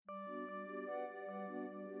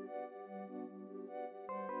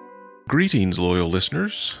Greetings, loyal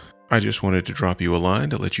listeners. I just wanted to drop you a line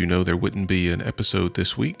to let you know there wouldn't be an episode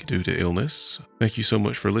this week due to illness. Thank you so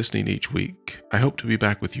much for listening each week. I hope to be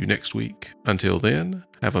back with you next week. Until then,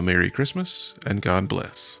 have a Merry Christmas and God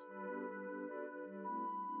bless.